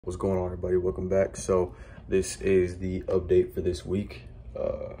What's going on, everybody? Welcome back. So this is the update for this week.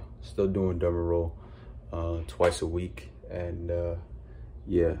 Still doing dermaroll twice a week, and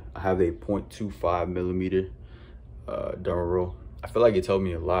yeah, I have a 0.25 millimeter dermaroll. I feel like it told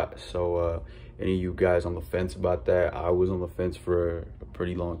me a lot. So any of you guys on the fence about that, I was on the fence for a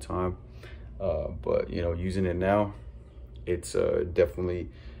pretty long time, but you know, using it now, it's definitely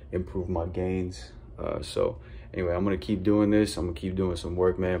improved my gains. So anyway, I'm gonna keep doing this. I'm gonna keep doing some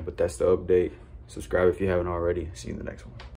work, man, but that's the update. Subscribe if you haven't already. See you in the next one.